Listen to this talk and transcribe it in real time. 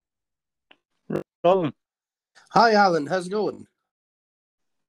Ronan. Hi, Alan. How's it going?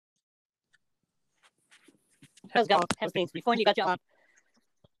 How's it going? How's things? We finally got you on.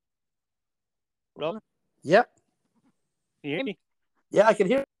 Ronan, Yeah, you hear me? yeah, I can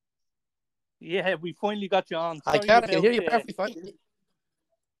hear. Yeah, we finally got you on. I can hear you perfectly fine.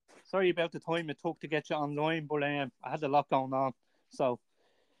 Sorry about the time it took to get you online, but I had a lot going on. So,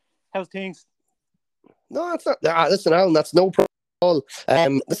 how's things? No, that's not. Listen, Alan, that's no problem at all.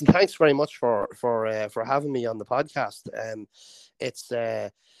 Listen, thanks very much for having me on the podcast. It's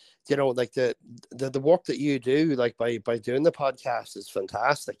like the work that you do, like by doing the podcast, is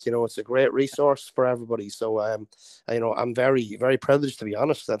fantastic. It's a great resource for everybody. So I'm very very privileged, to be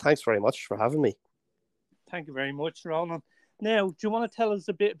honest. And thanks very much for having me. Thank you very much, Ronan. Now, do you want to tell us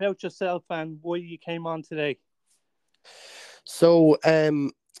a bit about yourself and why you came on today? So,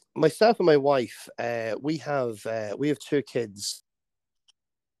 myself and my wife, we have 2 kids.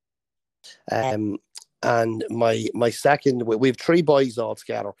 And my second, we have 3 boys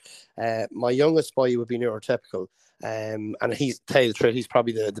altogether. My youngest boy would be neurotypical, and he's, to tell you the truth, he's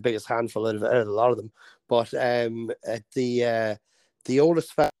probably the biggest handful out of a lot of them. But the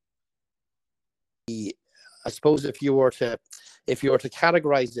oldest fellow, I suppose if you were to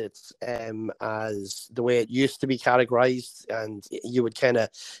categorize it as the way it used to be categorized, and you would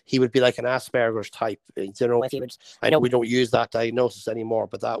he would be like an Asperger's type. I know we don't use that diagnosis anymore,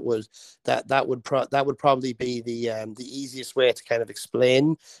 but that would probably be the easiest way to kind of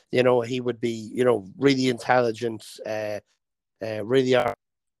explain. He would be really intelligent, really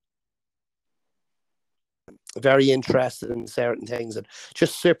very interested in certain things, and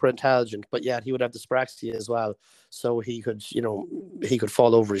just super intelligent, but yet he would have dyspraxia as well, so he could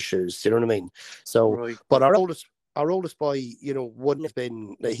fall over his shoes. You know what I mean? So, Right. but our oldest boy, wouldn't have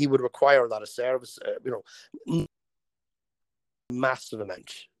been. He would require a lot of service. Massive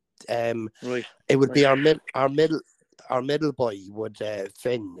amount. Right. It would be our middle boy would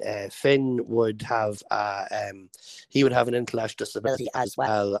Finn. Finn would have he would have an intellectual disability as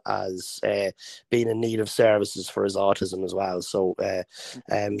well as being in need of services for his autism as well. So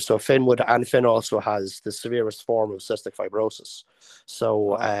so Finn also has the severest form of cystic fibrosis.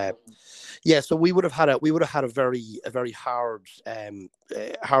 So so we would have had a very hard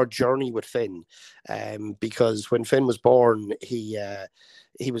hard journey with Finn, because when Finn was born,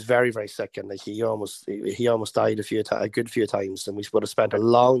 he was very very sick, and like he almost died a good few times, and we would have spent a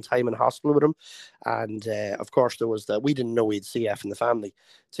long time in hospital with him. And of course there was we didn't know we had CF in the family.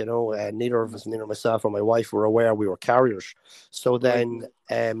 Neither of us, neither myself or my wife, were aware we were carriers. So then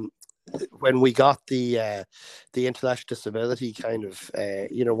when we got the intellectual disability kind of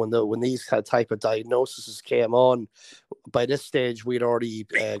when these type of diagnoses came on, by this stage we'd already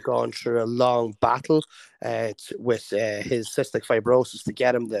gone through a long battle with his cystic fibrosis to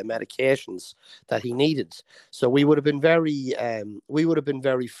get him the medications that he needed. So we would have been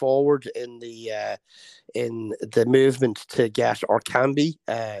very forward in the movement to get Orkambi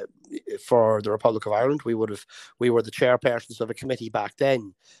for the Republic of Ireland. We were the chairpersons of a committee back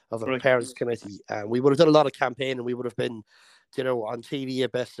then, of a parents committee, and we would have done a lot of campaign, and we would have been on TV a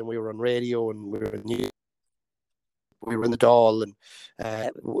bit, and we were on radio, and we were in news, we were in the Dáil, and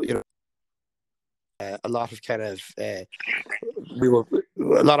a lot of kind of we were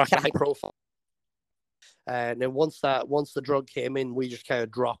a lot of high profile. And then once the drug came in, we just kind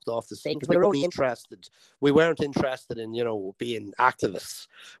of dropped off the scene, because we were only interested. We weren't interested in being activists.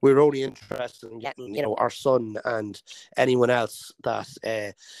 We were only interested in getting our son and anyone else that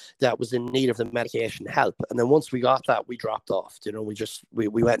was in need of the medication help. And then once we got that, we dropped off. We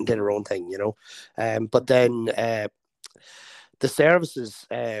went and did our own thing. But then the services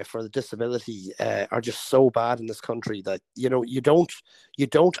for the disability are just so bad in this country that you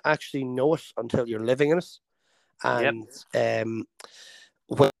don't actually know it until you're living in it. And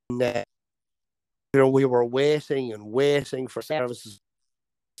when we were waiting and waiting for services,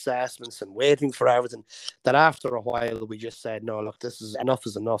 assessments, and waiting for everything, that after a while we just said, no, look, enough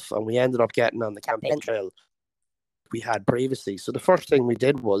is enough, and we ended up getting on the campaign trail we had previously. So the first thing we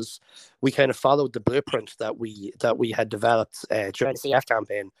did was we kind of followed the blueprint that we had developed during the CF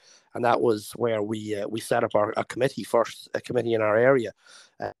campaign, and that was where we set up a committee in our area.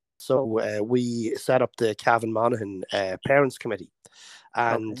 So we set up the Cavan Monaghan Parents Committee,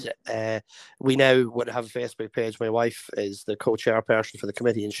 and we now would have a Facebook page. My wife is the co-chairperson for the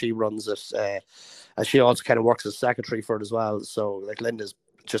committee, and she runs it, and she also kind of works as secretary for it as well. So like Linda's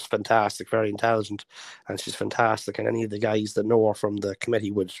just fantastic, very intelligent, and she's fantastic. And any of the guys that know her from the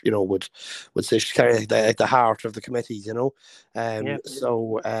committee would say she's kind of like the heart of the committee.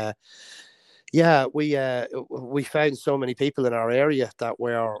 So Yeah, we found so many people in our area that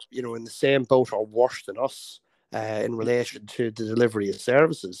were, in the same boat or worse than us, in relation to the delivery of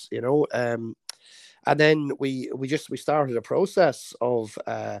services. And then we started a process of,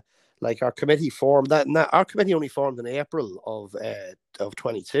 like, our committee formed our committee only formed in April of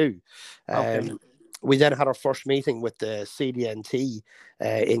 22. Okay. We then had our first meeting with the CDNT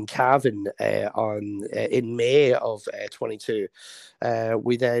in Cavan in May of 22.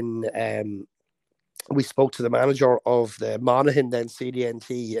 We then we spoke to the manager of the Monaghan, then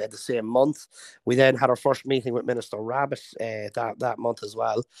CDNT, the same month. We then had our first meeting with Minister Rabbit that month as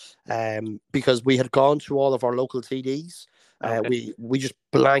well, because we had gone to all of our local TDs. Okay. We just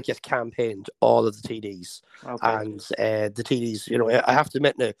blanket campaigned all of the TDs, Okay. and the TDs. I have to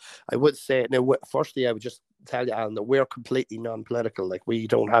admit now, I would say now. Firstly, I would just tell you, Alan, that we're completely non-political. Like, we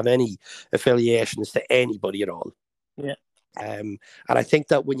don't have any affiliations to anybody at all. Yeah. And I think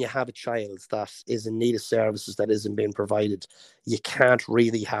that when you have a child that is in need of services that isn't being provided, you can't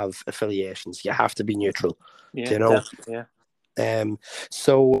really have affiliations. You have to be neutral. Yeah. You know. Definitely. Yeah.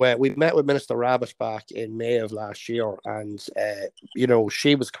 So we met with Minister Rabbit back in May of last year, and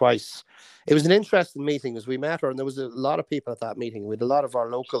she was quite. It was an interesting meeting as we met her, and there was a lot of people at that meeting. We had a lot of our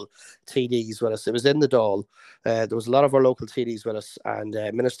local TDs with us. It was in the Dáil. There was a lot of our local TDs with us, and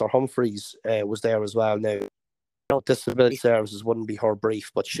Minister Humphreys was there as well. Now, disability services wouldn't be her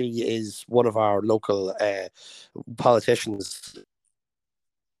brief, but she is one of our local politicians.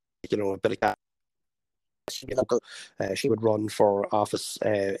 A bit of local. She would run for office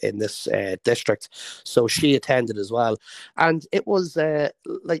in this district, so she attended as well. And it was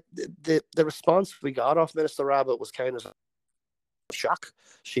like the response we got off Minister Rabbit was kind of shock.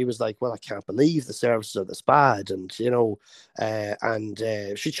 She was like, "Well, I can't believe the services are this bad," and she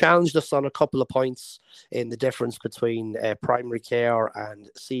challenged us on a couple of points in the difference between primary care and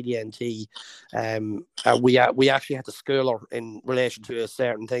CDNT. We actually had to school her in relation to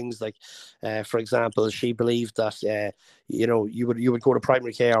certain things, like, for example, she believed that you would go to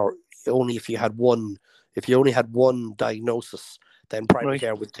primary care only if you had one. If you only had one diagnosis, then primary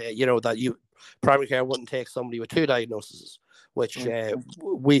care would take. Primary care wouldn't take somebody with two diagnoses, which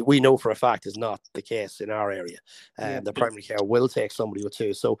we know for a fact is not the case in our area. The primary care will take somebody with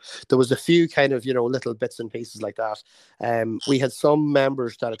two. So there was a few kind of little bits and pieces like that. We had some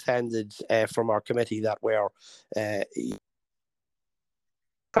members that attended from our committee that were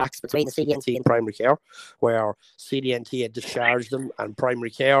cracks between the CDNT and primary care, where CDNT had discharged them and primary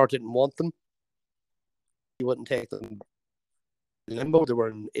care didn't want them. You wouldn't take them in limbo. They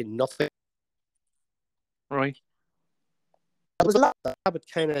were in nothing. Right. There was a lot that Abbott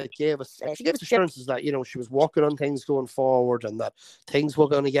kind of gave us. She gave us assurances that she was working on things going forward and that things were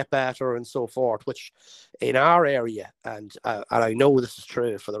going to get better and so forth. Which, in our area, and I know this is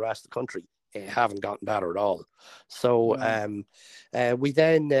true for the rest of the country, haven't gotten better at all. So we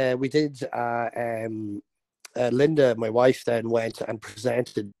did. Linda, my wife, then went and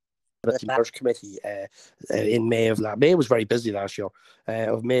presented the Matters Committee in May of last. May was very busy last year.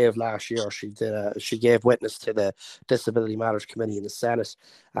 Of May of last year, she gave witness to the Disability Matters Committee in the Senate,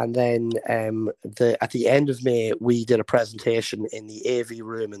 and then at the end of May, we did a presentation in the AV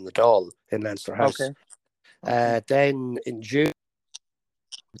room in the Dáil in Leinster House. Okay. Then in June,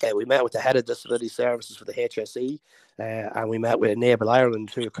 we met with the head of disability services for the HSE, and we met with Enable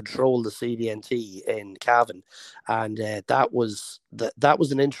Ireland, who control the CDNT in Cavan, and that was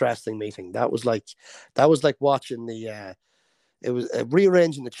an interesting meeting. That was like watching the. It was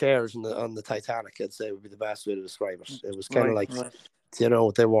rearranging the chairs on the Titanic. I'd say would be the best way to describe it. It was kind of like, they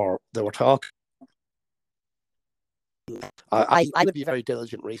were talking. I would be a very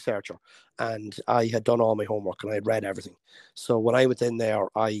diligent researcher, and I had done all my homework and I had read everything. So when I went in there,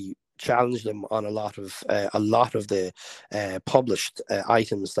 I challenged them on a lot of the published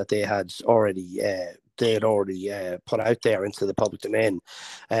items that they had already put out there into the public domain.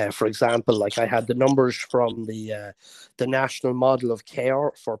 For example, like, I had the numbers from the National Model of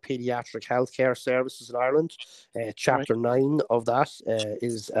Care for Paediatric Healthcare Services in Ireland. Chapter 9 of that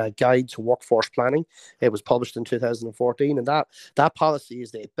is a guide to workforce planning. It was published in 2014, and that policy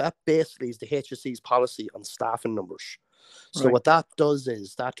that basically is the HSE's policy on staffing numbers. So what that does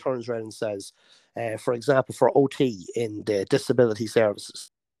is that turns around and says, for example, for OT in the disability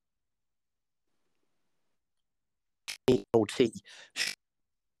services, OT,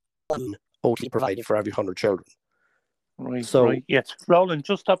 one OT provided for every 100 children. Right. So, yes. Roland,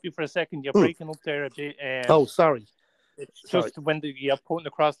 just stop you for a second. You're breaking up there a bit. Sorry. It's just when you're putting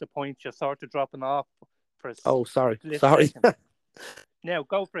across the point, you're sort of dropping off for a sorry. Now,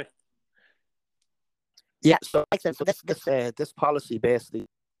 go for it. Yeah, so this policy basically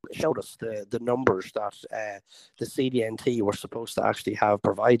showed us the numbers that the CDNT were supposed to actually have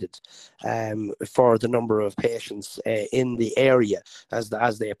provided for the number of patients in the area, as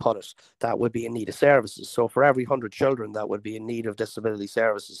they put it, that would be in need of services. So for every 100 children that would be in need of disability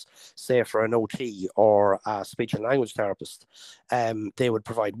services, say for an OT or a speech and language therapist, they would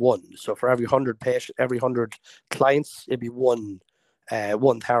provide one. So for every 100 every 100 clients, it'd be one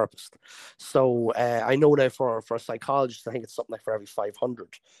therapist. So I know now for psychologists, I think it's something like for every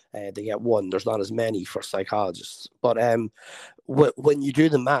 500, they get one. There's not as many for psychologists. But when you do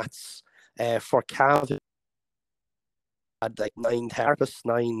the maths, for Cavan, had like 9 therapists,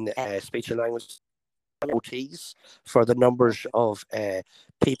 9 speech and language OTs for the numbers of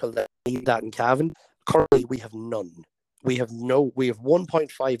people that need that in Cavan. Currently, we have none. We have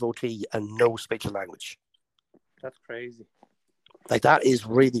 1.5 OT and no speech and language. That's crazy. Like, that is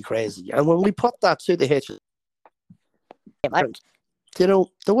really crazy. And when we put that to the HS,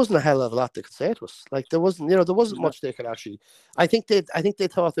 there wasn't a hell of a lot they could say to us. Like, there wasn't much they could actually. I think they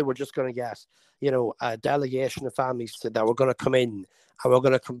thought they were just going to get, a delegation of families that were going to come in and were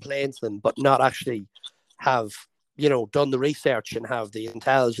going to complain to them, but not actually have, done the research and have the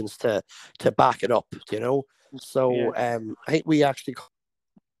intelligence to back it up. So I think we actually.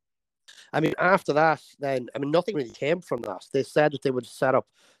 After that, then nothing really came from that. They said that they were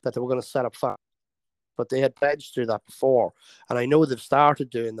going to set up farms, but they had pledged to do that before, and I know they've started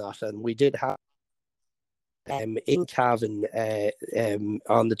doing that. And we did have in Cavan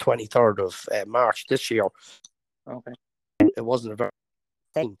on the 23rd of March this year. Okay, it wasn't a very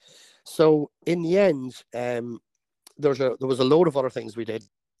thing. So in the end, there was a load of other things we did.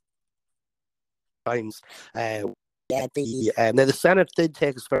 Times, now the Senate did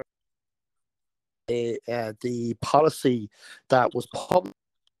take us for. The policy that was published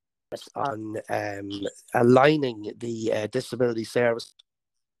on aligning the disability service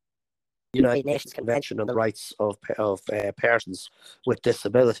United Nations Convention on the Rights of Persons with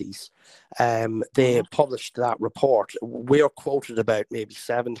Disabilities. They published that report. We're quoted about maybe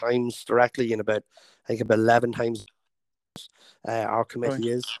 7 times directly, and about 11 times our committee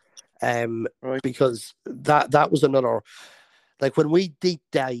is, because that was another. Like, when we deep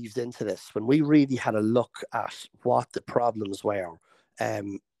dived into this, when we really had a look at what the problems were, there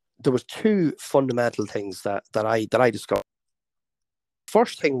was 2 fundamental things that I discovered.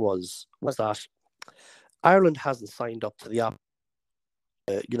 First thing was that Ireland hasn't signed up to the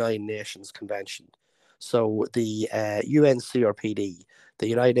United Nations Convention. So the UNCRPD, the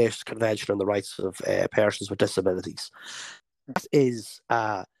United Nations Convention on the Rights of Persons with Disabilities, that is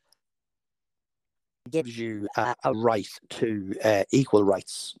gives you a right to equal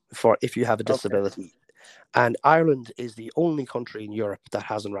rights for if you have a disability. Okay. And Ireland is the only country in Europe that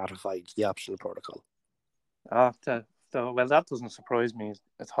hasn't ratified the optional protocol. Well, that doesn't surprise me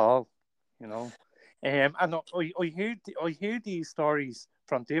at all, And I hear these stories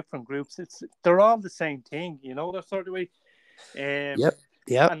from different groups. They're all the same thing, that sort of way. Yep.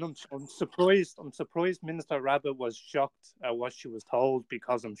 And I'm surprised Minister Rabbit was shocked at what she was told,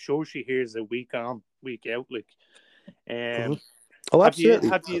 because I'm sure she hears it week on, week out. Oh, absolutely.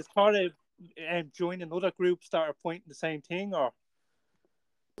 Have you started joining other groups that are pointing the same thing, or?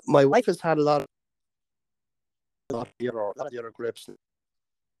 My wife has had a lot of the other groups.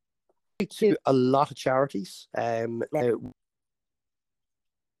 To a lot of charities. And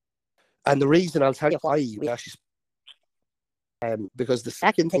the reason, I'll tell you why we actually. Because the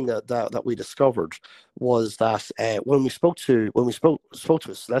second thing that we discovered was that when we spoke to a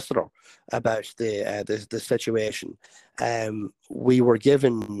solicitor about the situation, we were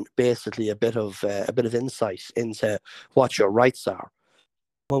given basically a bit of insight into what your rights are.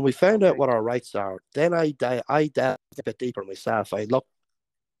 When we found out what our rights are, then I delved a bit deeper myself. I looked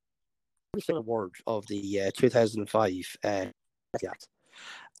every single word of the 2005 Act.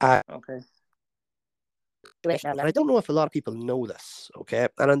 Okay. And I don't know if a lot of people know this, okay?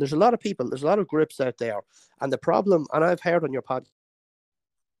 And then there's a lot of groups out there, and the problem, and I've heard on your podcast,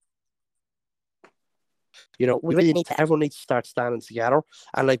 we really everyone needs to start standing together,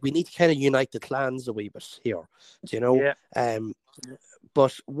 and we need to kind of unite the clans a wee bit here, Yeah.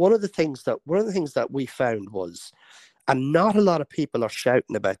 But one of the things that we found was, and not a lot of people are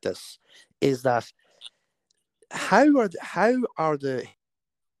shouting about this, is that how are the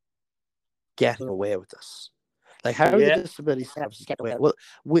getting away with this? How are the disability services getting away?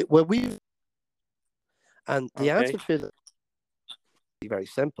 Well, and the answer to that is very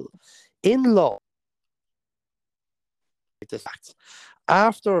simple. In law, this act,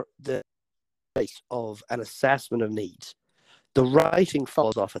 after the place of an assessment of needs, the writing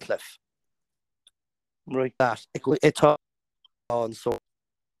falls off a cliff. Right. That it talks on so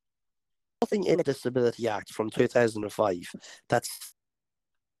nothing in the Disability Act from 2005 that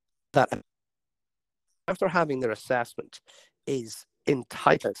after having their assessment is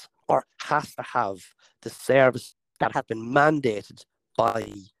entitled or has to have the service that have been mandated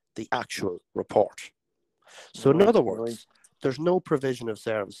by the actual report. So in other words, there's no provision of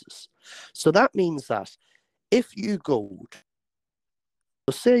services. So that means that if you go,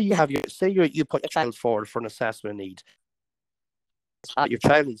 say you put your child forward for an assessment need, your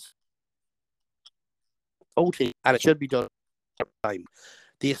child needs OT, and it should be done at time.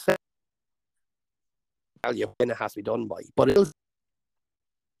 The assessment value when it has to be done by, but it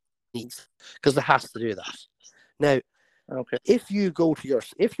needs because it has to do that. Now, if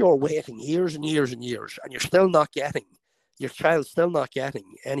you're waiting years and years and years, and your child's still not getting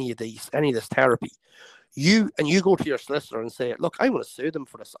any of this therapy, you go to your solicitor and say, look, I want to sue them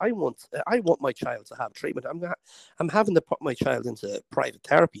for this. I want my child to have treatment. I'm having to put my child into private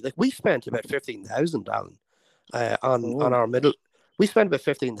therapy. Like, we spent about 15,000, Alan, on our middle. We spent about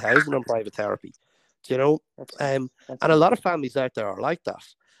 15,000 on private therapy. Do you know? And a lot of families out there are like that,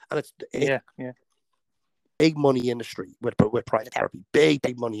 and it's big money industry with private therapy.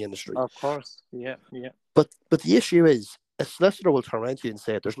 Big money industry. Of course, yeah. But the issue is, a solicitor will turn around to you and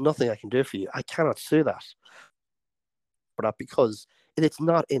say, there's nothing I can do for you. I cannot sue that for that because it's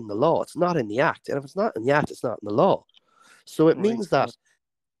not in the law. It's not in the Act. And if it's not in the Act, it's not in the law. So it means that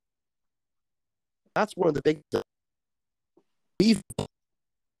that's one of the big...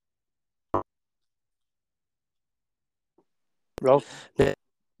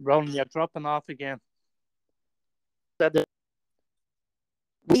 Ronan, you're dropping off again.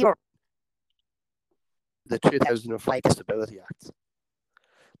 We are the 2005 Disability Act.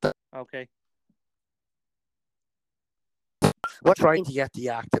 Okay. We're trying to get the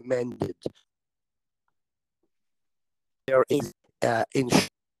Act amended. There is in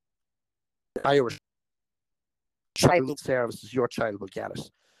Irish child need services, your child will get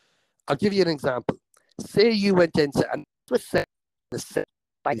it. I'll give you an example. Say you went into, and let's say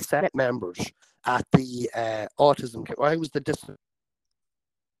by the Senate members at the autism. I was the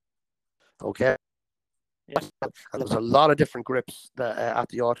okay. Yes. And there was a lot of different groups that, at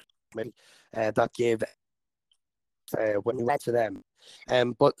the autism committee that gave when we went to them.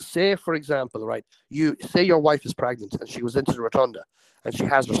 But say, for example, right, you say your wife is pregnant and she was into the rotunda and she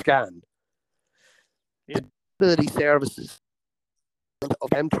has her scan. The disability services of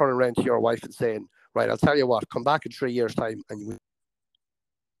them turning around to your wife and saying, right, I'll tell you what, come back in 3 years' time and you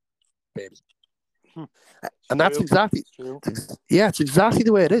baby. And that's exactly, it's exactly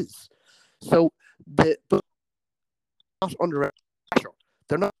the way it is. So but not under pressure.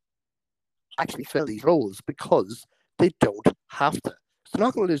 They're not actually fill these roles because they don't have to. They're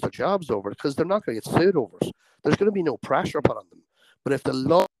not going to lose their jobs over it because they're not going to get sued over it. There's going to be no pressure put on them. But if the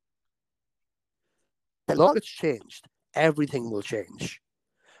law gets changed, everything will change.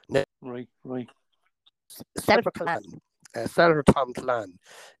 Now, right. Senator Tom Callan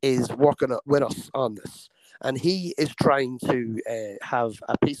is working with us on this, and he is trying to have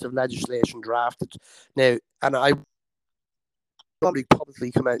a piece of legislation drafted now. And I won't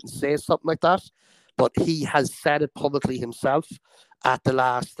publicly come out and say something like that, but he has said it publicly himself at the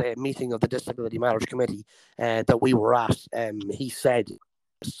last meeting of the Disability Matters Committee that we were at. He said,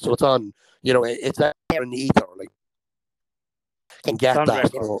 so it's on, it's out there in the ether, like, can get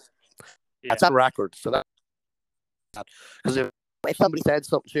that. So, it's on record. So that, because if somebody said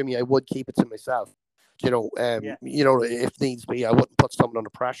something to me, I would keep it to myself. If needs be, I wouldn't put someone under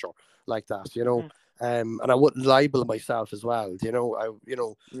pressure like that. And I wouldn't libel myself as well.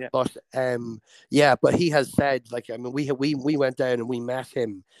 But he has said, like, I mean, we went down and we met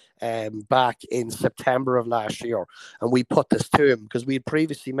him back in September of last year, and we put this to him because we had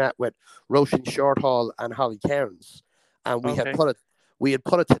previously met with Roisin Shorthall and Holly Cairns, and we had put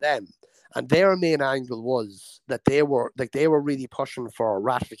it to them. And their main angle was that they were really pushing for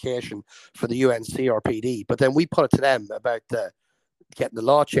ratification for the UNCRPD. But then we put it to them about getting the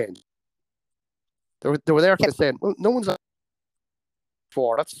law changed. They were there kind of saying, well, no one's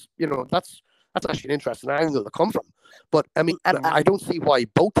for that's actually an interesting angle to come from. But I mean, I don't see why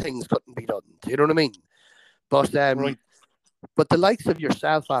both things couldn't be done. Do you know what I mean? But but the likes of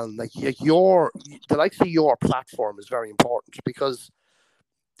yourself, Alan, like the likes of your platform is very important because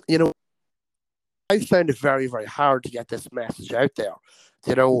I found it very, very hard to get this message out there.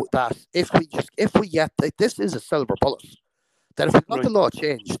 That if we get this is a silver bullet. That if we got the law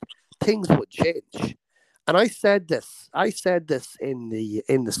changed, things would change. And I said this in the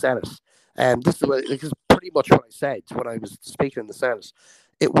Senate. This is pretty much what I said when I was speaking in the Senate.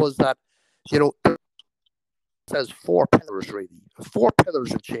 It was that, says 4 pillars really. 4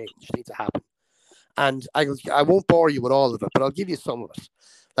 pillars of change need to happen. And I won't bore you with all of it, but I'll give you some of it.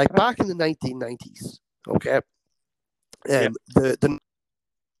 Like back in the 1990s, okay, Yeah. the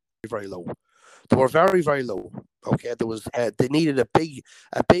very low. They were very, very low. Okay, there was they needed a big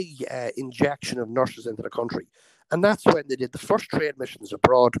injection of nurses into the country, and that's when they did the first trade missions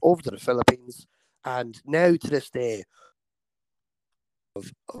abroad over to the Philippines. And now to this day,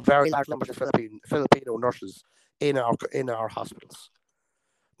 very large numbers of Filipino nurses in our hospitals.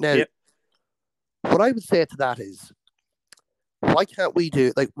 Now, Yeah. what I would say to that is, why can't we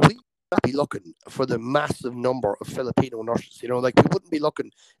do like we be looking for the massive number of Filipino nurses? Like we wouldn't be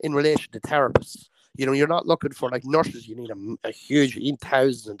looking in relation to therapists. You're not looking for like nurses. You need a huge, you need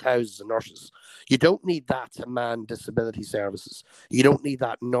thousands and thousands of nurses. You don't need that to man disability services. You don't need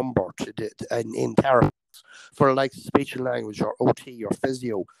that number in therapists for like speech and language or OT or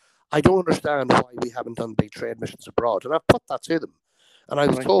physio. I don't understand why we haven't done big trade missions abroad, and I've put that to them. And I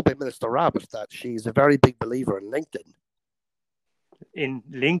was told by Minister Rabbit that she's a very big believer in LinkedIn. In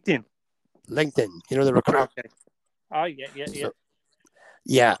LinkedIn. LinkedIn, the recruit. Okay. Oh yeah. So,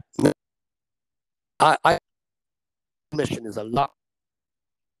 yeah. I mission is a lot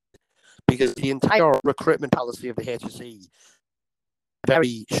because the entire recruitment policy of the HSE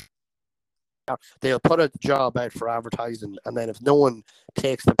very. They'll put a job out for advertising, and then if no one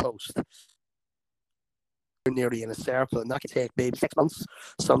takes the post, nearly in a circle, and that can take maybe 6 months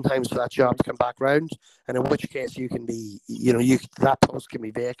sometimes for that job to come back round, and in which case you can be, that post can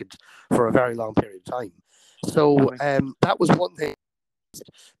be vacant for a very long period of time. So that was one thing.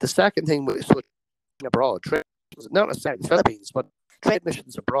 The second thing was abroad, not necessarily in the Philippines, but trade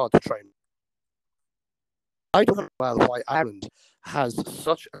missions abroad to try and. I don't know why Ireland has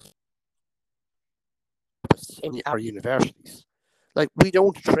such a in our universities. Like we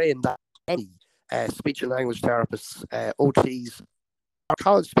don't train that many speech and language therapists, OTs. Our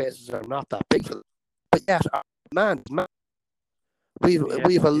college spaces are not that big, but yet our demand. We've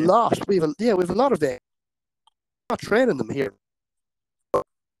a lot. We've a lot of them. We're not training them here. We're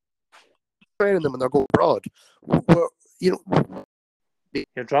training them and they're going abroad. You're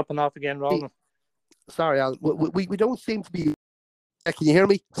dropping off again, Ronan. Sorry, Alan. We don't seem to be. Can you hear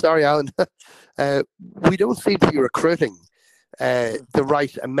me? Sorry, Alan. We don't seem to be recruiting the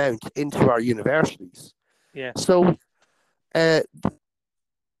right amount into our universities. Yeah. So, and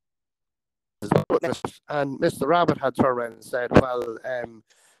Mr. Rabbit had turned around and said, well,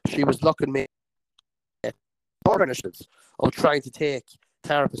 she was looking at border initiatives of trying to take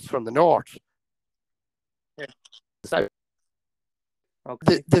therapists from the north. Yeah. So,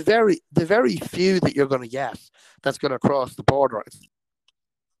 okay. The very few that you're going to get that's going to cross the border.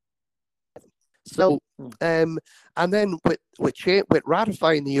 So, and then with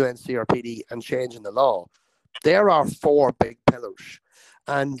ratifying the UNCRPD and changing the law, there are 4 big pillars,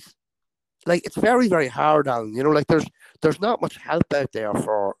 and like it's very, very hard, Alan. Like there's not much help out there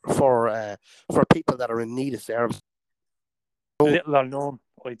for people that are in need of service. Little unknown,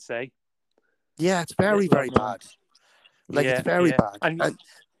 I'd say. Yeah, it's very, very bad. Like it's very bad, and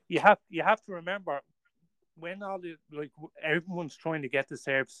you have to remember when all the everyone's trying to get the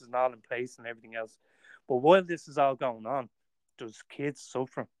services and all in place and everything else, but while this is all going on, there's kids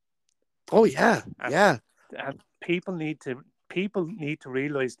suffering. Oh yeah, and people need to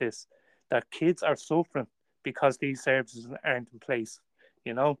realize this, that kids are suffering because these services aren't in place.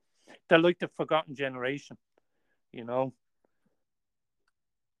 They're like the forgotten generation.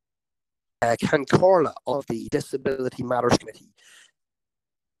 Can Corla of the Disability Matters Committee,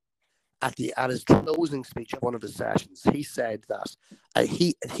 at his closing speech at one of his sessions, he said that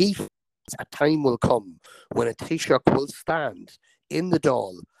he a time will come when a Taoiseach will stand in the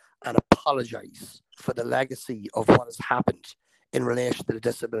Dáil and apologise for the legacy of what has happened in relation to the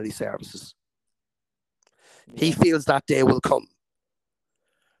disability services. Yeah. He feels that day will come.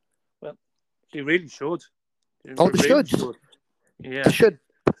 Well, they really should. They really should. Yeah. They should.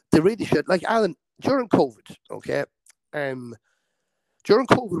 They really should. Like, Alan, during COVID, okay, during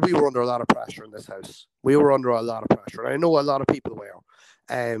COVID, we were under a lot of pressure in this house. We were under a lot of pressure. I know a lot of people were.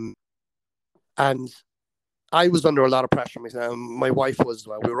 And I was under a lot of pressure myself. My wife was as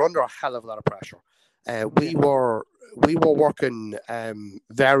well. We were under a hell of a lot of pressure. We were working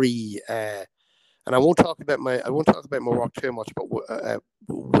very, and I won't talk about my work too much, but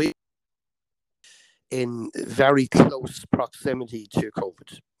we in very close proximity to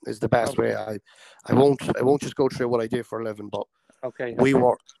COVID is the best way. I won't just go through what I do for a living, but we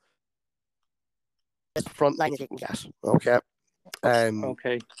were front line as you can get. Okay.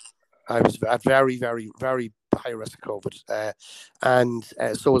 Okay. I was at very, very, very high risk of COVID, and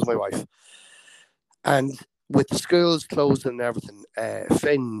so was my wife. And with the schools closed and everything,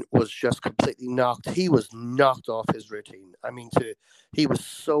 Finn was just completely knocked. He was knocked off his routine. I mean, he was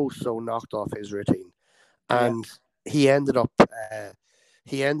so knocked off his routine, Yeah. and he ended up.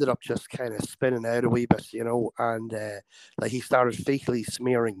 He ended up just kind of spinning out a wee bit, you know, and like he started fecally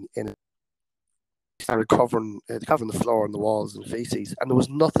smearing in. He started covering the floor and the walls and feces, and there was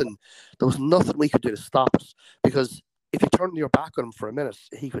nothing we could do to stop it, because if you turned your back on him for a minute,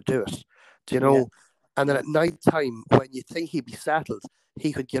 he could do it. Do you know? Yeah. And then at night time, when you think he'd be settled,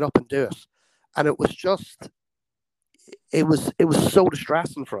 he could get up and do it, and it was just, it was so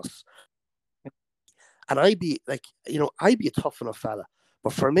distressing for us. And I'd be like, you know, I'd be a tough enough fella,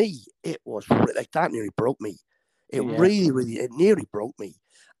 but for me, it was like that nearly broke me. It Yeah. really, it nearly broke me.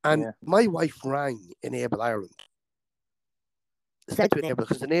 And Yeah. my wife rang Enable Ireland. Said to Enable,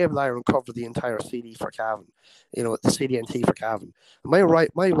 because Enable Ireland covered the entire CD for Cavan, you know, the CDNT for Cavan. My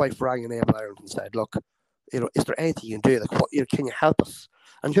wife rang Enable Ireland and said, "Look, you know, is there anything you can do? Like, what, you know, can you help us?"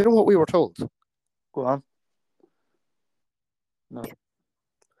 And you know what we were told? Go on. No.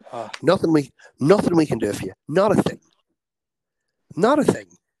 Oh, Nothing we can do for you. Not a thing. Not a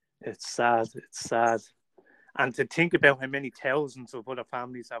thing. it's sad. It's sad. And to think about how many thousands of other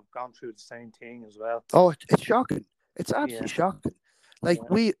families have gone through the same thing as well. Oh, it's shocking. It's absolutely Yeah. shocking. Like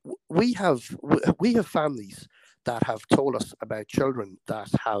Yeah. we have families that have told us about children that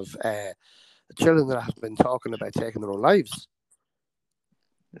have been talking about taking their own lives,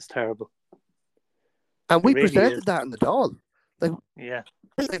 It's terrible. and It we really is. presented that in the doll. Like, Yeah.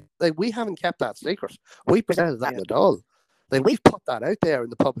 like we haven't kept that secret. We presented that in Yeah. the doll. Like, we've put that out there in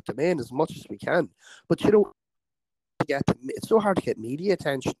the public domain as much as we can. But you know, it's so hard to get media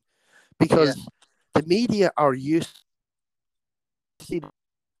attention, because the media are used to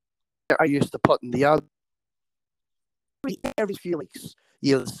putting the ad every few weeks.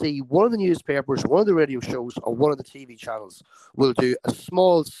 You'll see one of the newspapers, one of the radio shows, or one of the TV channels will do a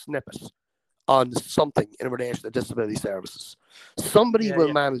small snippet on something in relation to disability services. Somebody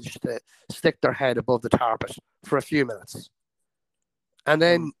will manage to stick their head above the target for a few minutes, and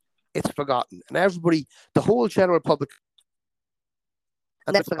then it's forgotten. And everybody, the whole general public,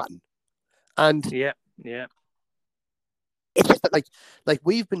 and then it's forgotten. And yeah. it's just that, like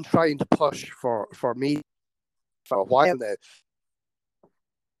we've been trying to push for media for a while now,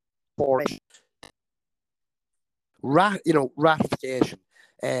 for ratification,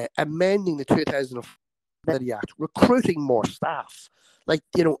 amending the 2004 Act, recruiting more staff, like,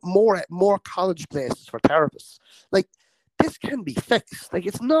 you know, more college places for therapists. Like, this can be fixed. Like,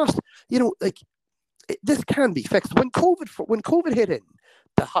 it's not, you know, like, this can be fixed. When COVID hit in,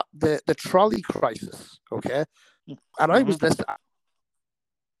 the trolley crisis, okay, and I was listening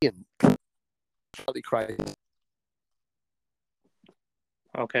in trolley crisis,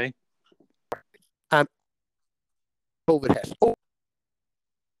 okay, and COVID hit. Oh,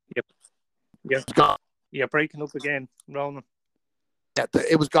 yep, it's gone. You're breaking up again, Ronan. Yeah,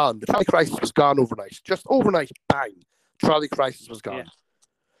 it was gone. The trolley crisis was gone overnight. Just overnight, bang, trolley crisis was gone.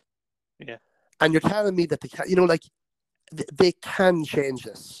 Yeah. And you're telling me that they can, you know, like, they can change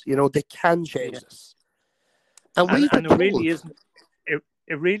this. You know, they can change this. And we've been told, it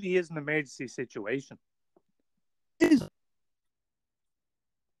really is an emergency situation. It is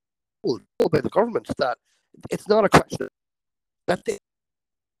told by the government that it's not a question that they.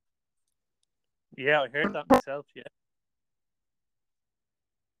 Yeah, I heard that myself. Yeah.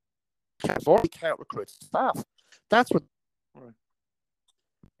 Can't recruit staff. That's what. Right.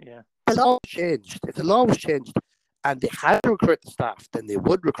 Yeah. The law changed. If the law was changed and they had to recruit the staff, then they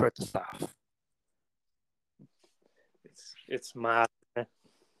would recruit the staff. It's mad.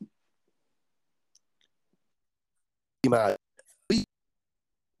 Mad. We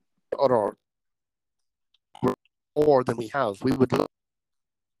other more than we have. We would love,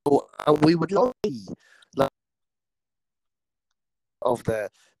 and we would love of the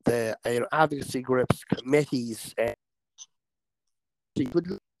advocacy groups, committees, we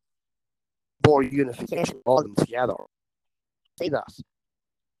would more unification, all of them together. Say that,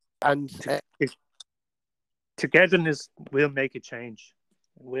 and togetherness will make a change.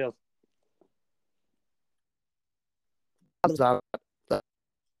 It will. The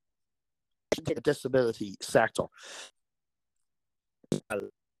disability sector,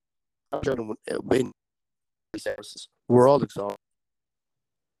 we're all exhausted.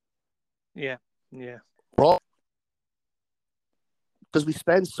 Yeah. Because we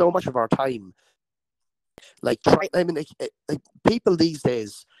spend so much of our time, like, people these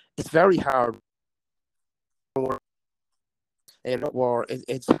days, it's very hard, and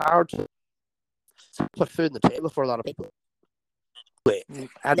it's hard to put food on the table for a lot of people.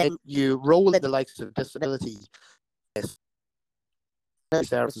 And then you roll in the likes of disability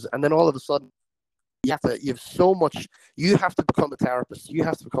services, and then all of a sudden you have to become a therapist, you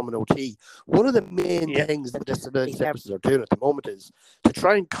have to become an OT. One of the main things that disability services are doing at the moment is to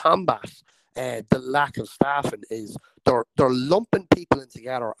try and combat the lack of staffing. Is they're lumping people in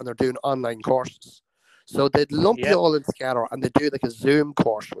together and they're doing online courses. So they'd lump you all in together and they do like a Zoom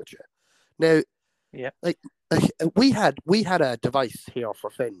course with you. Now, like we had a device here for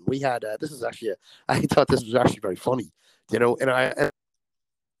Finn. We had this is actually I thought this was actually very funny, and I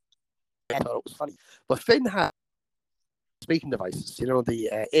thought it was funny. But Finn had speaking devices,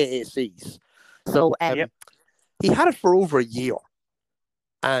 the AACs. So he had it for over a year,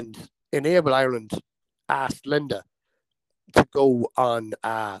 and Enable Ireland asked Linda to go on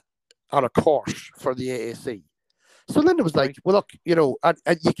a course for the AAC. So Linda was like, "Well, look,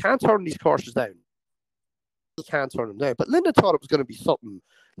 and you can't turn these courses down. You can't turn them down." But Linda thought it was going to be something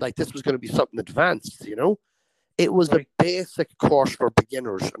like this was going to be something advanced, It was a basic course for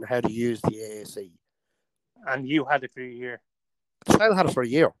beginners on how to use the AAC. And you had it for a year. The child had it for a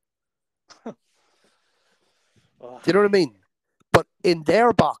year. Do you know what I mean? But in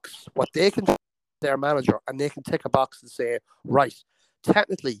their box, what they can do, their manager, and they can tick a box and say, right,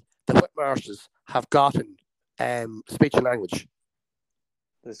 technically, the Whitmarshes have gotten speech and language.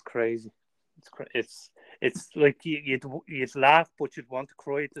 That's crazy. It's like you'd laugh, but you'd want to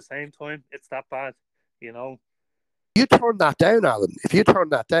cry at the same time. It's that bad, You turn that down, Alan. If you turn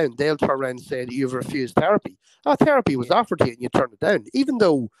that down, they'll turn around and say that you've refused therapy. Oh, therapy was offered to you and you turned it down. Even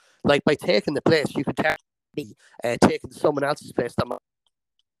though, like, by taking the place, you could be taking someone else's place.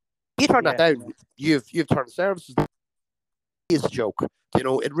 You turn that down, you've turned services down. It is a joke.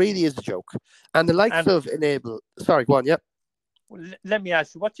 It really is a joke. And the likes of Enable... Sorry, go on, yep. Well, let me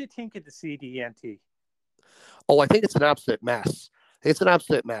ask you, what do you think of the CDNT? Oh, I think it's an absolute mess. It's an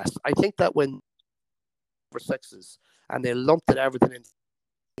absolute mess. I think that when for sixes and they lumped everything in,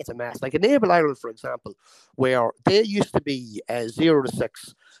 it's a mess. Like Enable Ireland, for example, where they used to be 0 to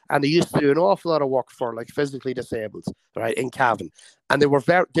 6 and they used to do an awful lot of work for like physically disabled, right, in Cavan. And they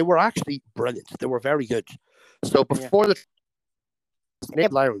were actually brilliant. They were very good. So before the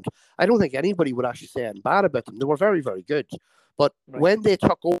Enable Ireland, I don't think anybody would actually say anything bad about them. They were very, very good. But when they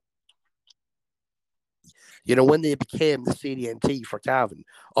took over, when they became the CDNT for Cavan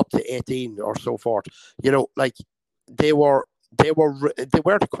up to 18 or so forth, like they weren't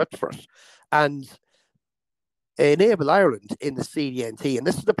equipped for it. And Enable Ireland in the CDNT, and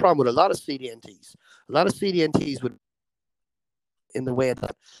this is the problem with a lot of CDNTs. A lot of CDNTs would, in the way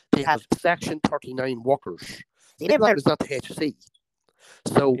that they have Section 39 workers. Enable Ireland is not the HSE.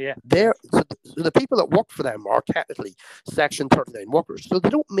 So the people that work for them are technically Section 39 workers. So they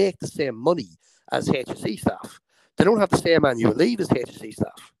don't make the same money as HSE staff. They don't have the same annual leave as HSE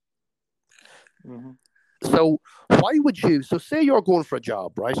staff. Mm-hmm. So why would you? So say you're going for a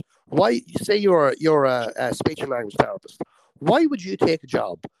job, right? Say you're a speech and language therapist. Why would you take a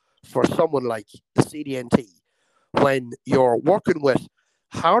job for someone like the CDNT when you're working with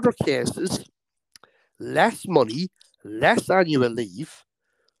harder cases, less money, less annual leave,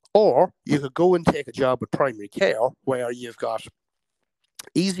 or you could go and take a job with primary care where you've got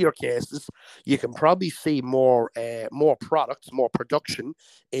easier cases, you can probably see more products, more production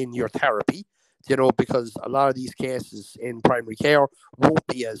in your therapy, because a lot of these cases in primary care won't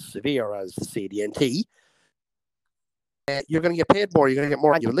be as severe as the CDNT. You're going to get paid more, you're going to get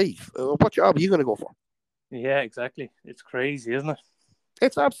more annual leave. What job are you going to go for? Yeah, exactly. It's crazy, isn't it?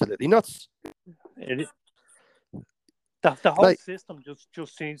 It's absolutely nuts. It is. The whole system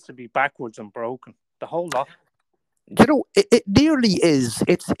just seems to be backwards and broken. The whole lot. It nearly is.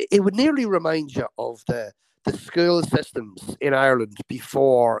 It would nearly remind you of the school systems in Ireland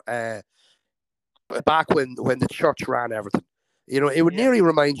before, back when the church ran everything. It would nearly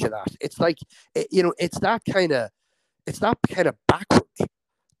remind you that. It's like, it's that kind of backward.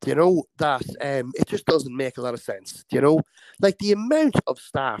 That it just doesn't make a lot of sense. Like the amount of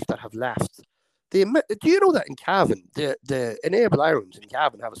staff that have left. Do you know that in Cavan, the Enable Ireland in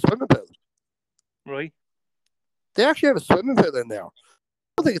Cavan have a swimming pool? Right. They actually have a swimming pool in there. I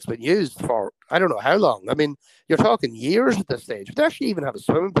don't think it's been used for, I don't know how long. I mean, you're talking years at this stage. But they actually even have a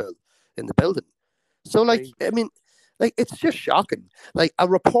swimming pool in the building. So, like, I mean, like, it's just shocking. Like, a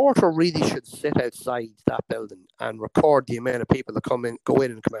reporter really should sit outside that building and record the amount of people that go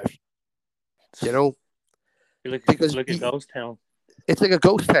in and come out. Because like a ghost town. It's like a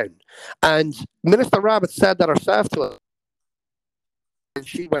ghost town. And Minister Rabbit said that herself to us. And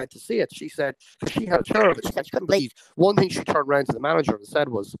she went to see it. She said, because she had a chair of it, she said she couldn't believe. One thing she turned around to the manager and said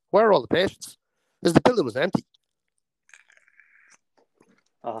was, "Where are all the patients?" Because the building was empty.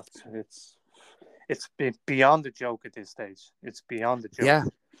 Oh, it's beyond a joke at this stage. It's beyond a joke. Yeah.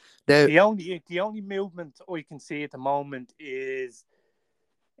 Now, The only movement I can see at the moment is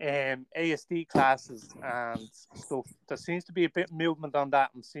ASD classes and stuff. There seems to be a bit of movement on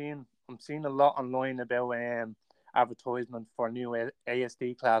that. I'm seeing a lot online about advertisement for new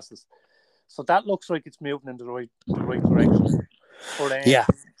ASD classes. So that looks like it's moving in the right direction. But yeah.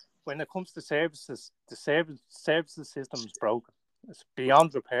 when it comes to services, the services system is broken. It's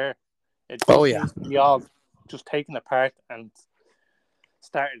beyond repair. It Oh, just yeah. needs to be all just taken apart and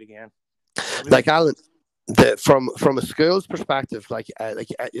started again. Like, Alan, from a school's perspective, we're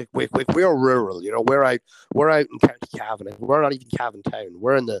rural, we're out in County Cavan. We're not even Cavan town.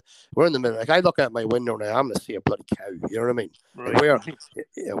 We're in the middle. Like, I look out my window now, I'm gonna see a bloody cow. You know what I mean? Like,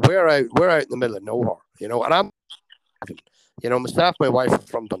 Right, right. we're out in the middle of nowhere. And I'm, myself, my wife are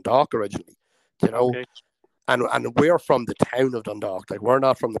from Dundalk originally. Okay. And we're from the town of Dundalk. Like, we're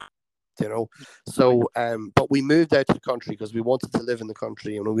not from the Right. so but we moved out to the country because we wanted to live in the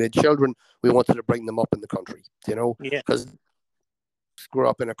country, and when we had children we wanted to bring them up in the country, Yeah. because grew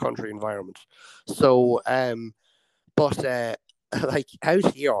up in a country environment. So but like,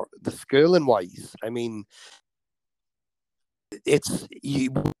 out here, the schooling wise, I mean, it's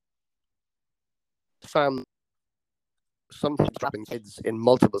you family sometimes dropping kids in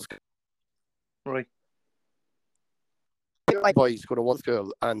multiple schools. Right. My boys go to one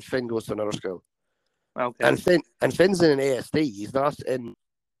school and Finn goes to another school. Okay. And Finn's in an ASD. He's not in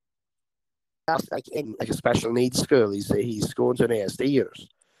like a special needs school. He's going to an ASD years.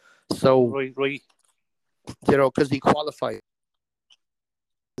 So Right. Right. because he qualifies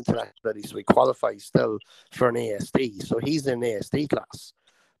into that study, so he qualifies still for an ASD. So he's in an ASD class,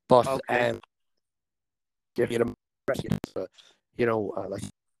 but Okay. give you the like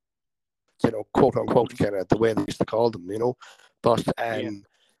quote unquote, kind of the way they used to call them, but Yeah.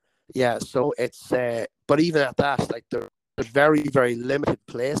 yeah. So it's but even at that, like, there's very, very limited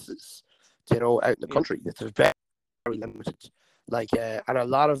places, out in the Yeah. country. It's very, very limited. Like, and a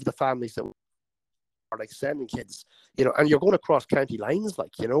lot of the families that are like sending kids, and you're going across county lines,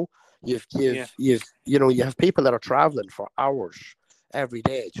 like, Yeah. you have people that are traveling for hours every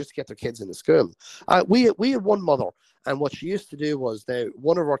day just to get their kids into school. We had one mother, and what she used to do was,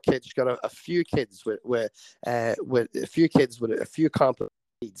 one of our kids got a few kids with a few complex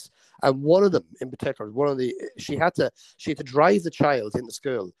needs, and one of them in particular, she had to drive the child into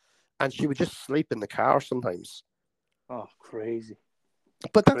school, and she would just sleep in the car sometimes. Oh, crazy.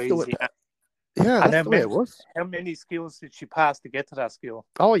 But that's the way. Crazy. Yeah, And that's how the way many it was. how many skills did she pass to get to that skill?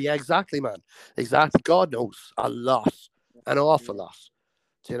 Oh yeah, exactly, man. Exactly. God knows, a lot, an awful Yeah. lot.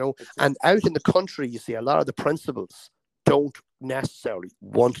 It's And out in the country, you see a lot of the principals don't necessarily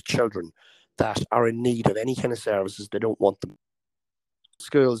want children that are in need of any kind of services. They don't want them.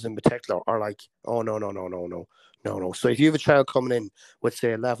 Schools in particular are like, oh, no, no, no, no, no, no, no. So if you have a child coming in with,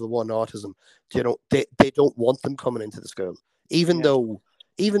 say, a level 1 autism, they don't want them coming into the school, even yeah. though,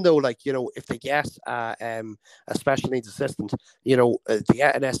 like, if they get a special needs assistant, they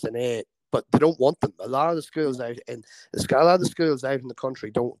get an SNA, but they don't want them. A lot of the schools out in the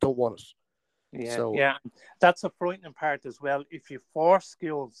country don't want it. Yeah, So yeah. That's a frightening part as well. If you force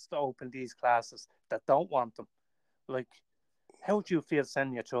schools to open these classes that don't want them, like, how would you feel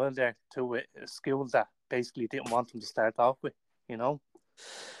sending your child there to a school that basically didn't want them to start off with? You know?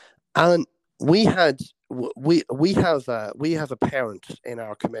 Alan, we have a parent in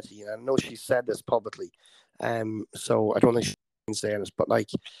our committee, and I know she said this publicly, so I don't think she can say this, but like,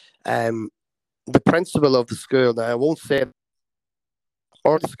 the principal of the school. Now, I won't say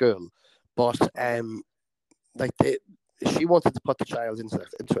or the school, but Okay. like, she wanted to put the child into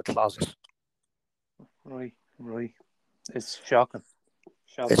a closet. Right, right. It's shocking.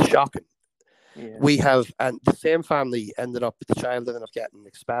 It's Shocking. shocking. Yeah. And the same family the child ended up getting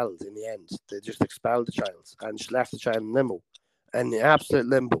expelled in the end. They just expelled the child, and she left the child in limbo, in absolute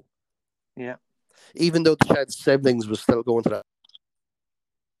limbo, Yeah. even though the child's siblings were still going to that.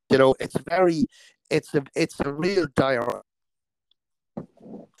 It's a real dire.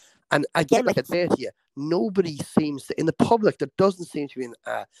 And again, like I say to you, nobody seems to, in the public, there doesn't seem to be an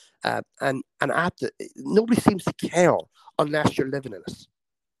app that nobody seems to care unless you're living in it.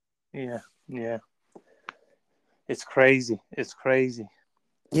 Yeah. Yeah. It's crazy. It's crazy.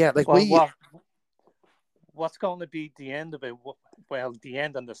 Yeah, like, Well, what's going to be the end of it? Well, the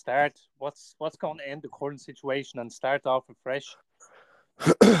end and the start. What's going to end the current situation and start off afresh?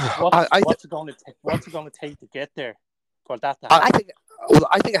 What's it going to take? What's it going to take to get there for that to happen?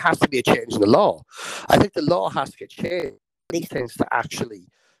 I think it has to be a change in the law. I think the law has to get changed. These things to actually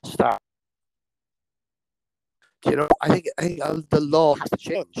start You know, I think the law has to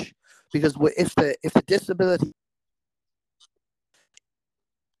change, because if the disability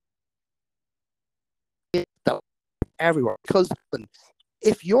that everywhere, because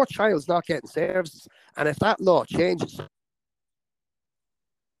if your child's not getting services, and if that law changes,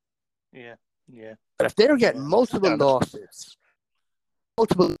 Yeah, yeah, but if they're getting yeah. multiple lawsuits,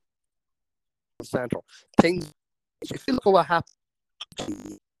 multiple central things, if you look at what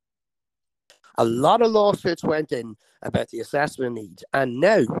happened, a lot of lawsuits went in about the assessment need, and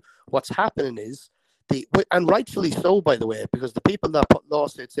now what's happening is and rightfully so, by the way, because the people that put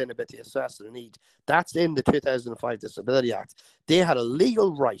lawsuits in about the assessment need, that's in the 2005 Disability Act. They had a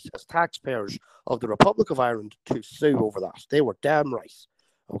legal right as taxpayers of the Republic of Ireland to sue over that. They were damn right.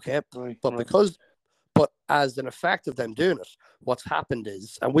 Okay, Right, but right. but as an effect of them doing it, what's happened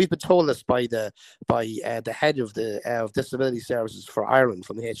is, and we've been told this by the head of the of Disability Services for Ireland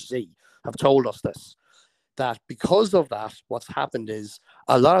from the HSE, have told us this, that because of that, what's happened is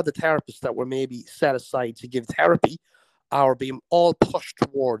a lot of the therapists that were maybe set aside to give therapy are being all pushed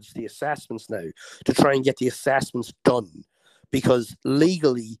towards the assessments now, to try and get the assessments done, because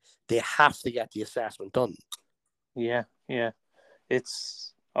legally they have to get the assessment done. Yeah, yeah.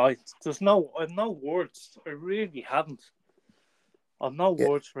 It's there's I've no words. I really haven't. I've no It,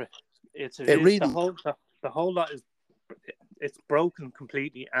 words for it. It it is really, the whole lot is, it's broken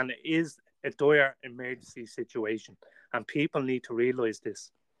completely, and it is a dire emergency situation, and people need to realise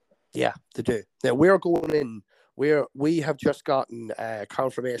this. yeah, they do. Now we're going in. We have just gotten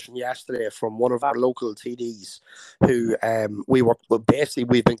confirmation yesterday from one of our local TDs, who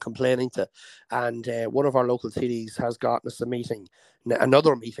we've been complaining to, and one of our local TDs has gotten us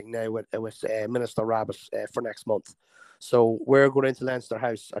another meeting now with Minister Rabbit for next month. So we're going into Leinster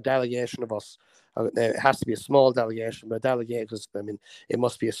House, a delegation of us. It has to be a small delegation, but a delegate, because I mean it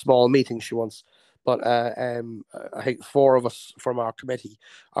must be a small meeting she wants. But I think 4 of us from our committee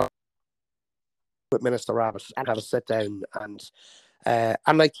are with Minister Rabbit and have a sit down, and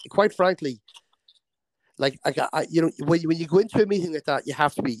like, quite frankly, like you know, when you go into a meeting like that,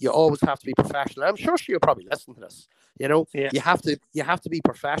 you always have to be professional. I'm sure she'll probably listen to this. You know, Yeah, you have to be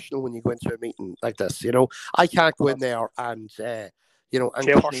professional when you go into a meeting like this. You know, I can't go in there and and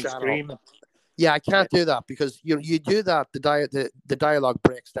shouting push and at her. screaming. Yeah, I Yeah, can't do that, because you do that, the dialogue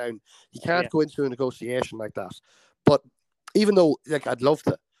breaks down. You can't yeah, go into a negotiation like that. But even though, like, I'd love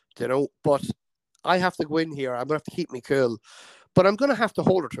to, but I have to go in here. I'm gonna have to keep me cool, but I'm gonna have to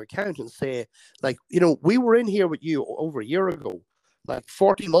hold her to account and say, like, we were in here with you over a year ago, like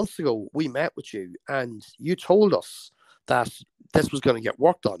 14 months ago. We met with you, and you told us that this was going to get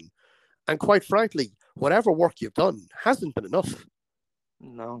work done. And quite frankly, whatever work you've done hasn't been enough.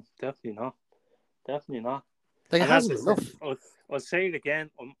 no, definitely not, definitely not. Like, it And as hasn't I been said, enough. I'll say it again.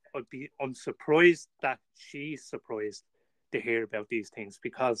 I'm surprised that she's surprised to hear about these things,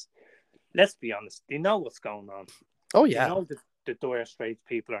 because let's be honest, they know what's going on. Oh They yeah. know the dire straits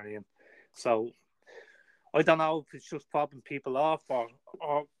people are in. So I don't know if it's just fobbing people off, or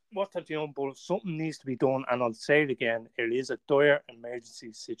what they're doing, but something needs to be done. And I'll say it again, it is a dire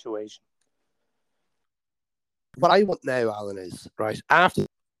emergency situation. What I want now, Alan, is right after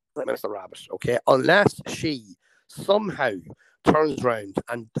Minister Rabbit, okay, unless she somehow turns around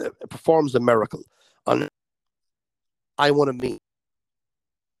and performs a miracle, and I want to meet,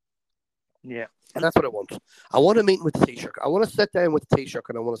 Yeah, and that's what I want. I want to meet with the Taoiseach. I want to sit down with the Taoiseach,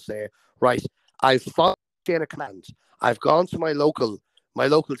 and I want to say, right, I've followed the chain of command. I've gone to my local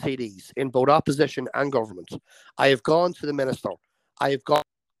TDs in both opposition and government. I have gone to the minister. I have gone,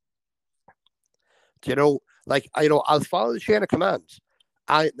 like, I'll follow the chain of command.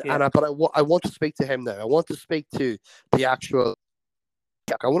 yeah, I want to speak to him now. I want to speak to the actual.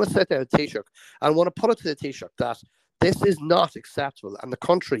 I want to sit down with Taoiseach, and I want to put it to the Taoiseach that this is not acceptable, and the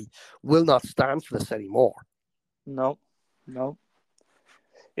country will not stand for this anymore. no, no.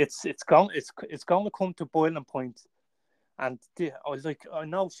 It's going to come to boiling point. And I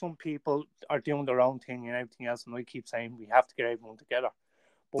know some people are doing their own thing and everything else, and I keep saying we have to get everyone together.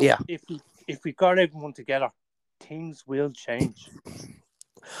 But Yeah. if we got everyone together, things will change.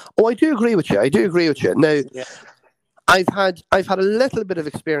 Oh, I do agree with you. I do agree with you. Now, Yeah, I've had a little bit of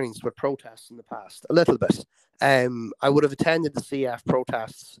experience with protests in the past, a little bit. I would have attended the CF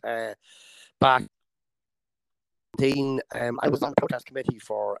protests back. I was on the protest committee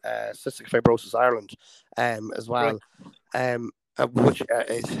for Cystic Fibrosis Ireland, as right. well.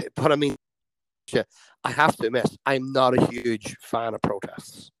 But I mean, I have to admit, I'm not a huge fan of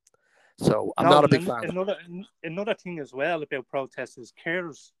protests. So I'm No, not a and big fan. another thing as well about protests is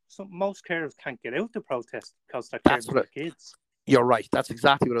carers. Most carers can't get out to protest because they're caring That's for what their kids. You're right. That's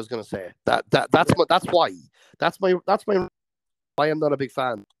exactly what I was going to say. That's Yeah, why. That's my why I'm not a big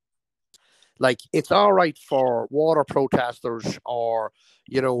fan. Like, it's all right for water protesters, or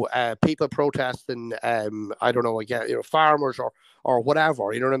people protesting. I don't know, again, farmers, or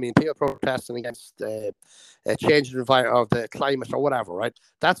whatever. You know what I mean? People protesting against changing of the climate or whatever. Right?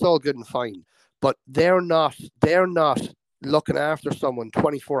 That's all good and fine. But they're not. They're not looking after someone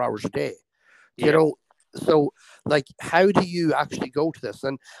 24 hours a day. You Yeah. know. So, like, how do you actually go to this?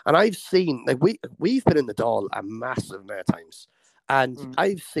 And I've seen, like, we've been in the Dáil a massive amount of times, and Mm.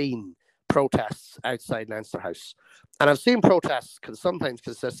 I've seen protests outside Leinster House, and I've seen protests sometimes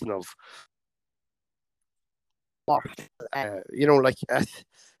consisting of, like,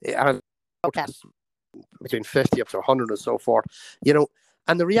 protests between 50 up to 100 and so forth.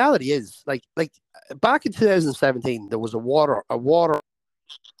 And the reality is, like back in 2017, there was one of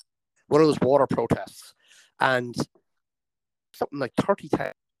those water protests, and something like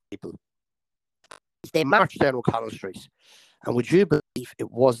 30,000 people. They marched down O'Connell Street, and would you believe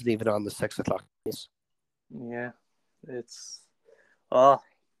it wasn't even on the 6 o'clock news? Yeah. It's oh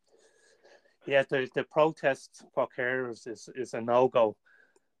yeah. The protest for carers is a no go.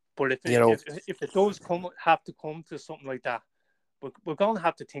 But if it does have to come to something like that, we're going to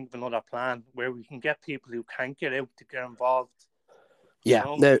have to think of another plan where we can get people who can't get out to get involved. Yeah.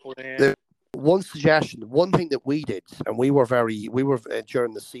 Now, one suggestion, one thing that we did, and we were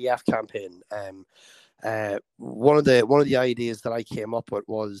during the CF campaign. One of the ideas that I came up with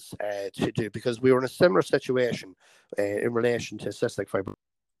was to do, because we were in a similar situation in relation to cystic fibrosis.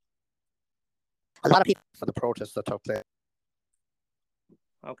 A lot of people for the protests that took place.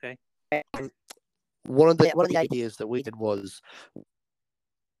 Okay. One of the ideas that we did was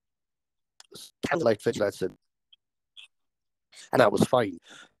candlelight vigilance, and that was fine.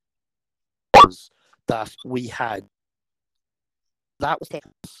 Was that we had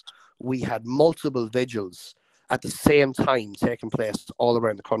multiple vigils at the same time taking place all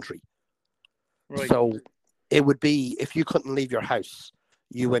around the country. Right. So it would be, if you couldn't leave your house,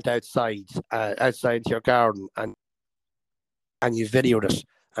 you went outside to your garden, and you videoed it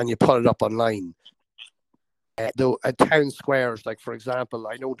and you put it up online. At town squares, like, for example,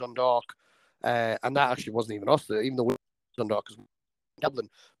 I know Dundalk, and that actually wasn't even us, even though we were Dundalk, because we were in Dublin,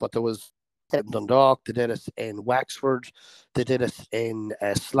 but there was in Dundalk, they did it in Wexford, they did it in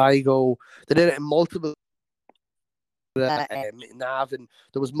Sligo, they did it in multiple Navan.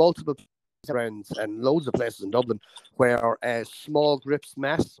 There was multiple around, and loads of places in Dublin where small groups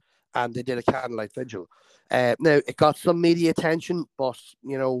met and they did a candlelight vigil. Now, it got some media attention, but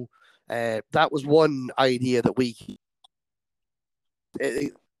that was one idea that we.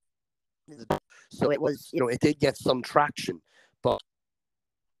 So it was, it did get some traction, but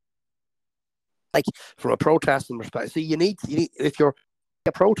like, from a protesting perspective, see, you need if you're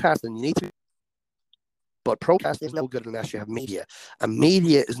protesting, you need to. But protest is no good unless you have media, and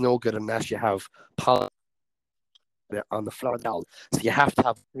media is no good unless you have politics on the floor of the Dáil. So you have to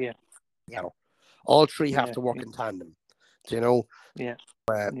have, all three have to work in tandem. Do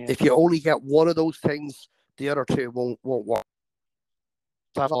if you only get one of those things, the other two won't work.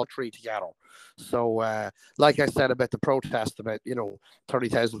 Have all three together. So, like I said about the protest, about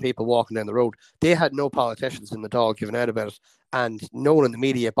 30,000 people walking down the road, they had no politicians in the Dáil giving out about it, and no one in the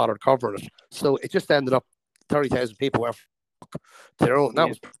media bothered covering it. So it just ended up 30,000 people were their own. That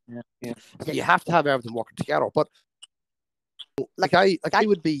was. So you have to have everything working together. But I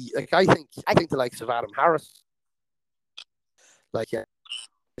think the likes of Adam Harris,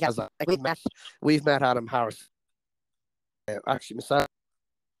 we've met Adam Harris. Actually, myself.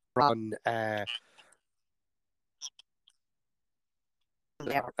 On at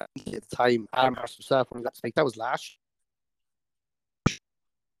the time, Adam Harris himself, when that was last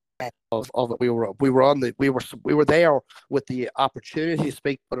of it. We were there with the opportunity to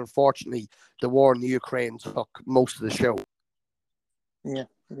speak, but unfortunately, the war in the Ukraine took most of the show. Yeah.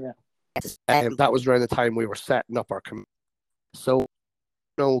 That was around the time we were setting up our committee. So,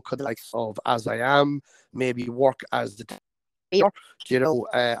 could the likes of As I Am maybe work as the.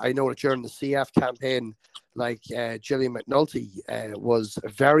 I know that during the CF campaign, like Gillian McNulty was a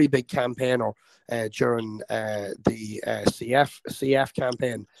very big campaigner during the CF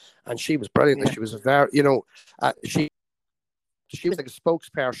campaign, and she was brilliant. Yeah. She was a very, she was like a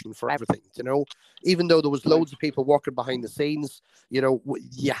spokesperson for everything. Even though there was loads of people working behind the scenes,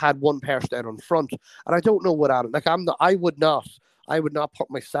 you had one person out on front. And I don't know what Adam. Like, I would not put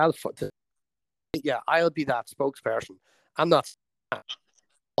myself to. Yeah, I'll be that spokesperson. I'm not. I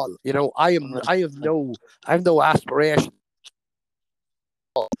have no aspiration.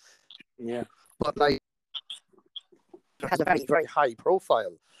 Yeah, but like, it has a very, very high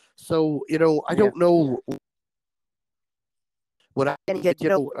profile. So I don't know would any get,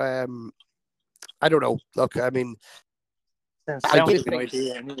 I don't know. Look, I mean, I Sounds do like an think,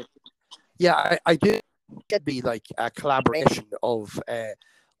 idea. Anyway. yeah, I do think it'd be like a collaboration of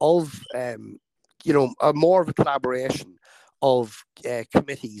more of a collaboration of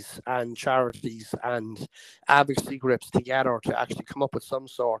committees and charities and advocacy groups together to actually come up with some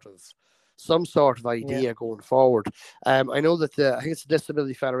sort of Yeah. idea going forward. I know that I think it's the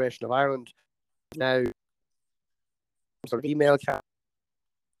Disability Federation of Ireland now sort of email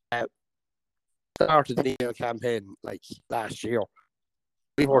uh, started an email campaign like last year. Okay.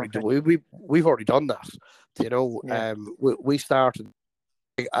 We've already done that. Yeah. We started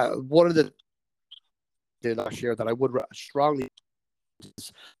one of the last year that I would strongly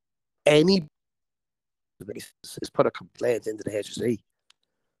is any is put a complaint into the HSE.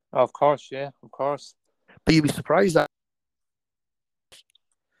 Of course. Yeah. Of course. But you'd be surprised that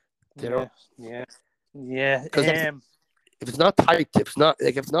Yeah. Yeah. Yeah. because if it's not typed, if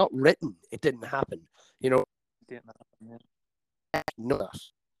it's not written, it didn't happen. Didn't happen, No, that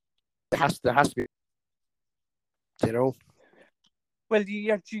there has to be. Well,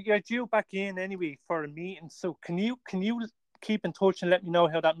 you're due back in anyway for a meeting. So can you keep in touch and let me know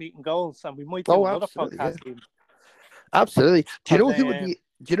how that meeting goes, and we might do Oh, another absolutely, yeah. podcast. Even. Absolutely. Do you Cause, know who would be?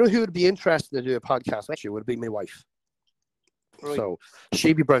 Do you know who would be interested to do a podcast with you? Would be my wife. right. So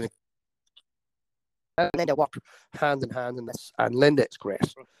she'd be brilliant. Linda work hand in hand in this, and Linda is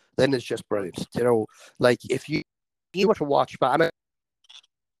great. Linda's just brilliant. Like if you were to watch, but I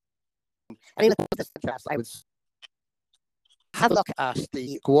mean, this podcast, I would have a look at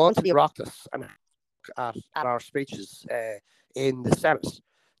go on to the Oireachtas and look at our speeches in the Senate.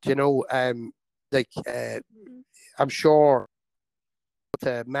 I'm sure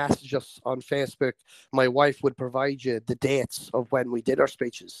to message us on Facebook, my wife would provide you the dates of when we did our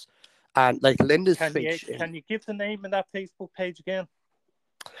speeches. And like Linda's speech. Can you give the name of that Facebook page again?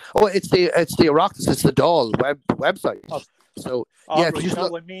 Oh, it's the Oireachtas, it's the Dáil website. Oh, so yeah, right.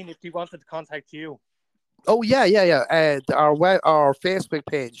 No, I mean if you wanted to contact you. Oh yeah. Our Facebook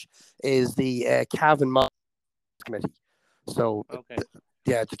page is the Cavan Monaghan Committee. So okay.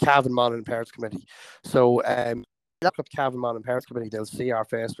 The Cavan Monaghan Parents Committee. So look up Cavan Monaghan Parents Committee, they'll see our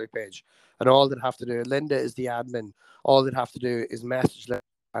Facebook page, and all they'd have to do. Linda is the admin. All they'd have to do is message Linda,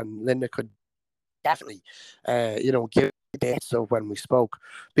 and Linda could definitely, give dates of when we spoke,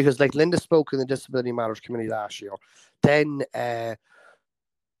 because like Linda spoke in the Disability Matters Committee last year. Then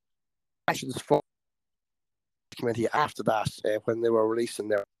questions for committee after that when they were releasing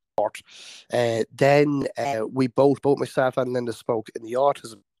their report. Then we both myself and Linda spoke in the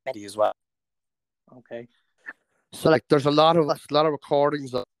autism committee as well. Okay. So like there's a lot of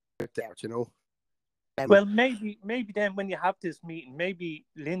recordings out there, Well, maybe then when you have this meeting, maybe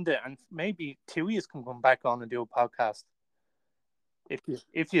Linda and maybe Tuias can come back on and do a podcast.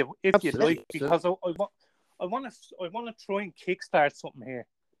 If you like, because I want to try and kickstart something here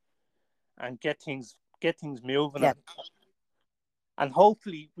and get things moving, and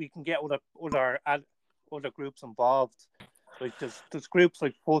hopefully we can get other groups involved. Like there's groups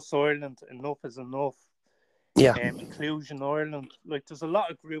like Post Ireland, Enough is Enough, Inclusion Ireland. Like there's a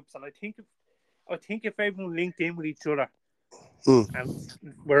lot of groups, and I think if everyone linked in with each other and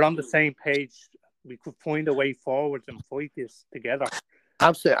we're on the same page, we could find a way forward and fight this together.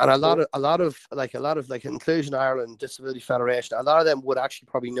 Absolutely, and a lot of Inclusion Ireland, Disability Federation, a lot of them would actually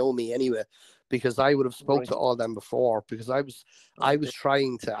probably know me anyway, because I would have spoke to all them before. Because I was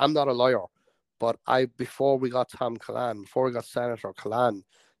trying to. I'm not a lawyer, but before we got Senator Callan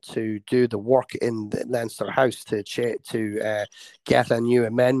to do the work in the Leinster House to get a new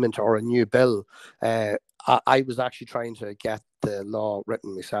amendment or a new bill, I was actually trying to get the law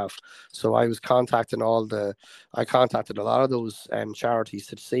written myself. So I contacted a lot of those charities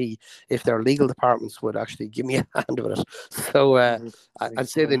to see if their legal departments would actually give me a hand with it. So I'd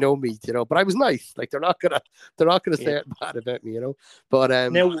say they know me, but I was nice. Like they're not gonna say it bad about me,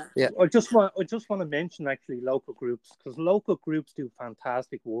 But now, I just want to mention actually local groups, because local groups do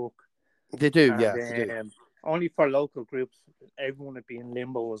fantastic work. They do, and, they do. Only for local groups, everyone would be in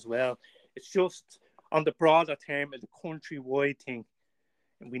limbo as well. It's just on the broader term, it's a countrywide thing,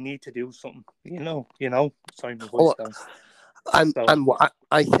 and we need to do something. Sorry, my voice goes. And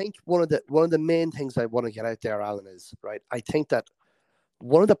I think one of the main things I want to get out there, Alan, is right. I think that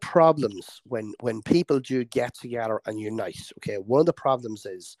one of the problems when people do get together and unite, okay, one of the problems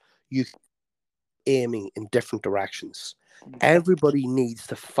is you aiming in different directions. Everybody needs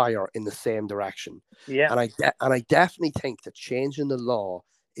to fire in the same direction. Yeah. And I definitely think that changing the law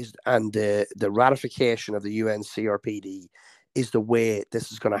and the ratification of the UN CRPD is the way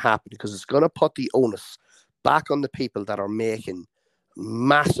this is going to happen, because it's going to put the onus back on the people that are making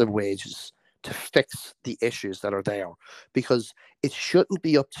massive wages to fix the issues that are there, because it shouldn't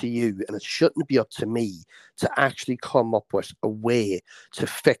be up to you and it shouldn't be up to me to actually come up with a way to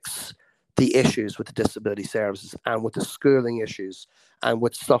fix the issues with the disability services and with the schooling issues and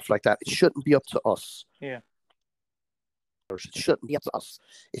with stuff like that. It shouldn't be up to us. Yeah. It shouldn't be up to us.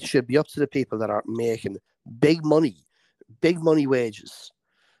 It should be up to the people that are making big money wages,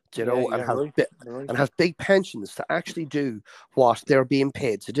 you know, and have right. Right. and have big pensions to actually do what they're being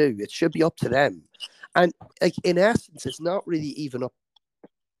paid to do. It should be up to them. And like in essence, it's not really even up.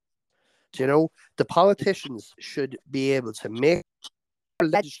 You know, the politicians should be able to make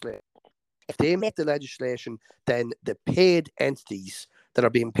legislation. If they make the legislation, then the paid entities that are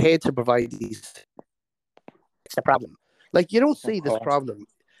being paid to provide these, it's the problem. Like you don't see this problem.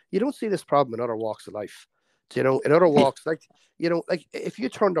 You don't see this problem in other walks of life. You know, in other walks, like, you know, like if you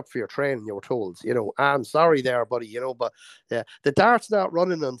turned up for your train and you were told, you know, I'm sorry there, buddy, you know, but the dart's not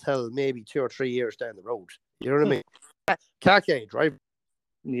running until maybe 2 or 3 years down the road. You know what I mean? Can't drive.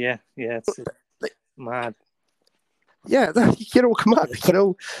 Yeah, it's like, mad. Yeah, you know, come on,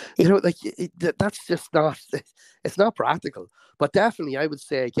 you know, like that's just not. It's not practical. But definitely, I would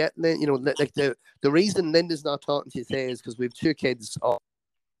say get, you know, like the reason Linda's not talking to you today is because we have 2 kids.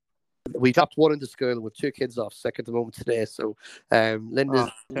 We dropped one into school with 2 kids off sick at the moment today. So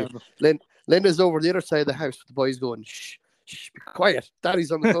Linda's over the other side of the house with the boys going, shh, be quiet.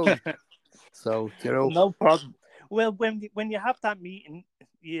 Daddy's on the phone. So, you know. No problem. Well, when you have that meeting,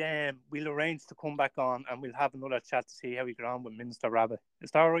 we'll arrange to come back on and we'll have another chat to see how we get on with Minister Rabbit. Is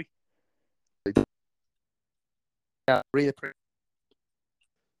that all right? Yeah, really appreciate.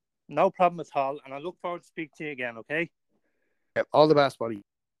 No problem at all. And I look forward to speak to you again, okay? Yeah, all the best, buddy.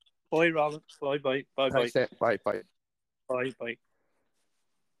 Bye, Robin. Bye. Bye. Bye. Bye.